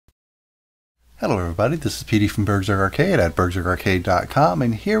Hello everybody, this is PD from BurgZerg Arcade at BurgZergArcade.com,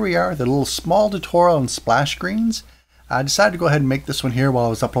 and here we are, the little small tutorial on splash screens. I decided to go ahead and make this one here while I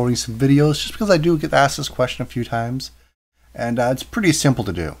was uploading some videos, just because I do get asked this question a few times, and it's pretty simple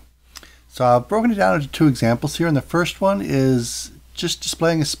to do. So I've broken it down into two examples here, and the first one is just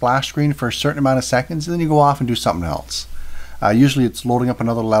displaying a splash screen for a certain amount of seconds, and then you go off and do something else. Usually it's loading up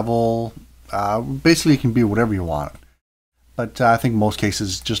another level. Basically it can be whatever you want, but I think in most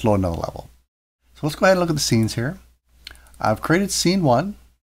cases just load another level. So let's go ahead and look at the scenes here. I've created scene 1,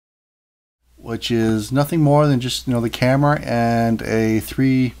 which is nothing more than just the camera and a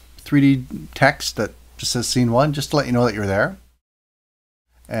 3D text that just says scene 1, just to let you know that you're there.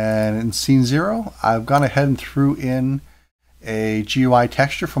 And in scene 0, I've gone ahead and threw in a GUI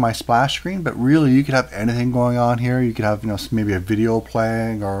texture for my splash screen, but really you could have anything going on here. You could have maybe a video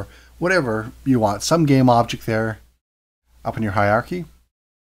playing or whatever you want, some game object there up in your hierarchy.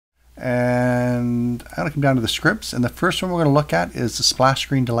 And I'm going to come down to the scripts, and the first one we're going to look at is the splash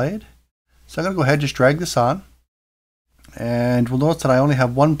screen delayed. So I'm going to go ahead and just drag this on, and we'll notice that I only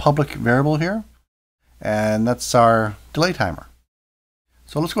have one public variable here, and that's our delay timer.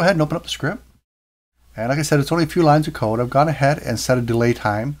 So let's go ahead and open up the script, and like I said, it's only a few lines of code. I've gone ahead and set a delay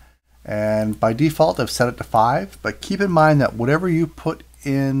time, and by default I've set it to 5, but keep in mind that whatever you put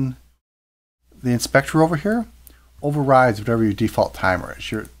in the inspector over here overrides whatever your default timer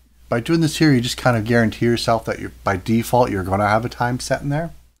is. By doing this here, you just kind of guarantee yourself that by default you're going to have a time set in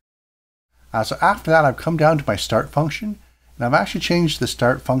there. So after that, I've come down to my start function, and I've actually changed the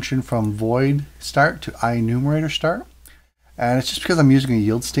start function from void start to IEnumerator start. And it's just because I'm using a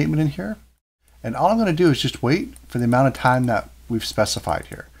yield statement in here. And all I'm going to do is just wait for the amount of time that we've specified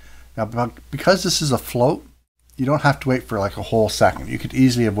here. Now, because this is a float, you don't have to wait for like a whole second. You could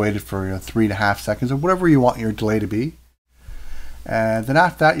easily have waited for 3.5 seconds or whatever you want your delay to be. And then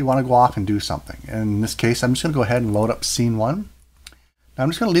after that, you want to go off and do something. And in this case, I'm just going to go ahead and load up scene 1. Now I'm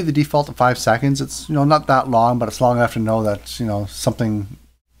just going to leave the default at 5 seconds. It's not that long, but it's long enough to know that something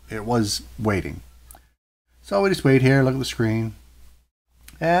it was waiting. So we just wait here, look at the screen,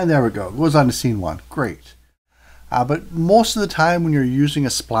 and there we go. It goes on to scene 1. Great. But most of the time when you're using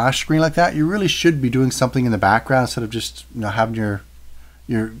a splash screen like that, you really should be doing something in the background instead of just having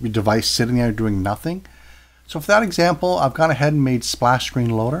your device sitting there doing nothing. So for that example, I've gone ahead and made splash screen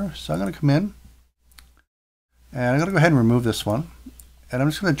loader. So I'm going to come in, and I'm going to go ahead and remove this one. And I'm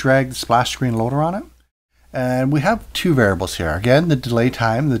just going to drag the splash screen loader on it. And we have two variables here. Again, the delay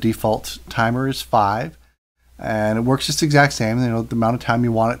time, the default timer is 5. And it works just the exact same, the amount of time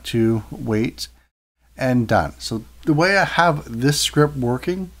you want it to wait, and done. So the way I have this script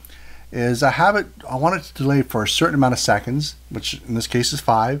working is I want it to delay for a certain amount of seconds, which in this case is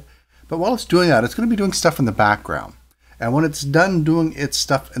 5. But while it's doing that, it's going to be doing stuff in the background. And when it's done doing its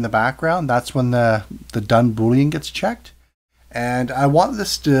stuff in the background, that's when the done boolean gets checked. And I want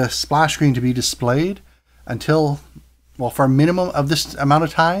this splash screen to be displayed until, well, for a minimum of this amount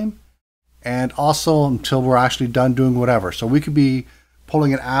of time, and also until we're actually done doing whatever. So we could be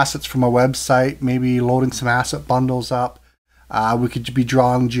pulling in assets from a website, maybe loading some asset bundles up. We could be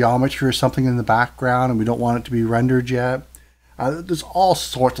drawing geometry or something in the background, and we don't want it to be rendered yet. There's all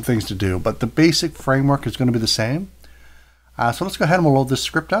sorts of things to do, but the basic framework is going to be the same. So let's go ahead and we'll load this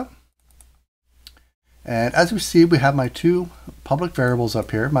script up. And as we see, we have my two public variables up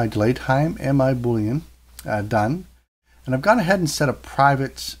here, my delay time and my boolean done. And I've gone ahead and set a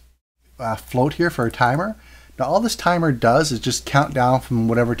private float here for a timer. Now all this timer does is just count down from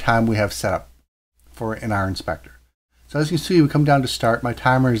whatever time we have set up for in our inspector. So as you can see, we come down to start. My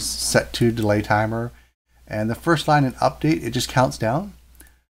timer is set to delay timer. And the first line in update, it just counts down.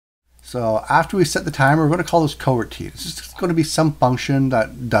 So after we set the timer, we're going to call this coroutine. It's just going to be some function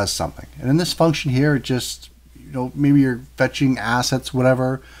that does something. And in this function here, it just, maybe you're fetching assets,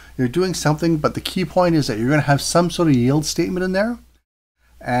 whatever. You're doing something, but the key point is that you're going to have some sort of yield statement in there.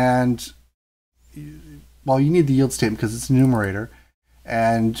 And, well, you need the yield statement because it's a numerator.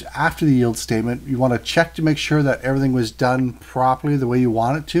 And after the yield statement, you want to check to make sure that everything was done properly the way you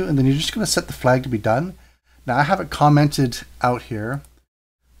want it to. And then you're just going to set the flag to be done. Now I have it commented out here.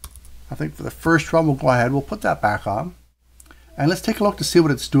 I think for the first run, we'll go ahead, we'll put that back on. And let's take a look to see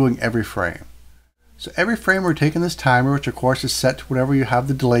what it's doing every frame. So every frame we're taking this timer, which of course is set to whatever you have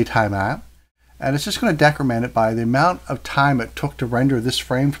the delay time at. And it's just going to decrement it by the amount of time it took to render this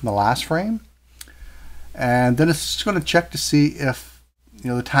frame from the last frame. And then it's just going to check to see if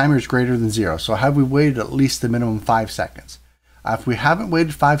the timer is greater than 0. So have we waited at least the minimum 5 seconds? If we haven't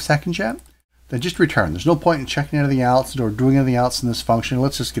waited 5 seconds yet, then just return. There's no point in checking anything else or doing anything else in this function.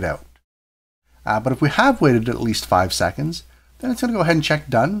 Let's just get out. But if we have waited at least 5 seconds, then it's going to go ahead and check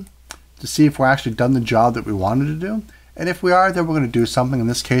done. to see if we're actually done the job that we wanted to do. And if we are, then we're going to do something. In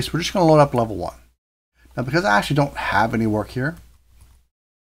this case, we're just going to load up level 1. Now, because I actually don't have any work here,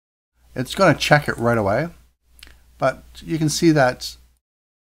 it's going to check it right away. But you can see that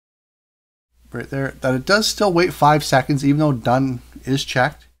right there, that it does still wait 5 seconds, even though done is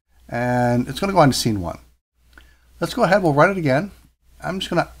checked. And it's going to go on to scene 1. Let's go ahead, we'll run it again. I'm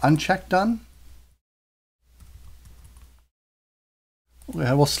just going to uncheck done.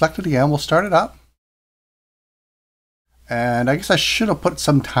 We'll select it again, we'll start it up. And I guess I should have put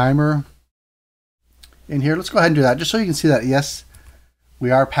some timer in here. Let's go ahead and do that, just so you can see that, yes, we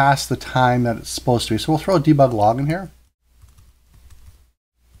are past the time that it's supposed to be. So we'll throw a debug log in here.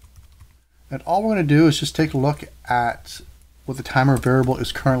 And all we're going to do is just take a look at what the timer variable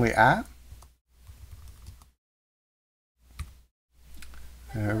is currently at.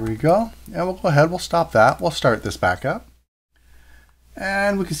 There we go. And we'll go ahead, we'll stop that. We'll start this back up.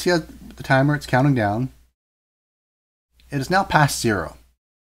 And we can see the timer, it's counting down. It is now past 0.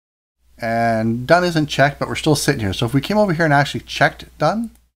 And done isn't checked, but we're still sitting here. So if we came over here and actually checked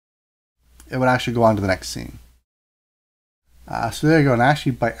done, it would actually go on to the next scene. So there you go. And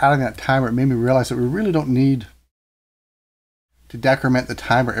actually, by adding that timer, it made me realize that we really don't need to decrement the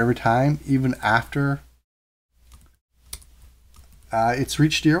timer every time, even after it's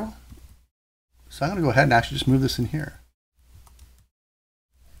reached 0. So I'm going to go ahead and actually just move this in here.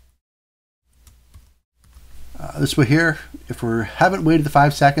 This way here, if we haven't waited the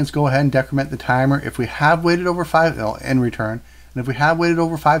 5 seconds, go ahead and decrement the timer. If we have waited over 5, in return. And if we have waited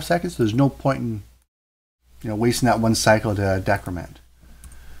over 5 seconds, there's no point in wasting that one cycle to decrement.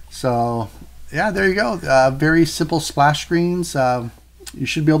 So yeah, there you go. Very simple splash screens. You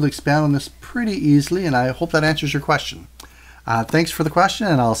should be able to expand on this pretty easily, and I hope that answers your question. Thanks for the question,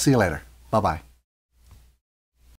 and I'll see you later. Bye-bye.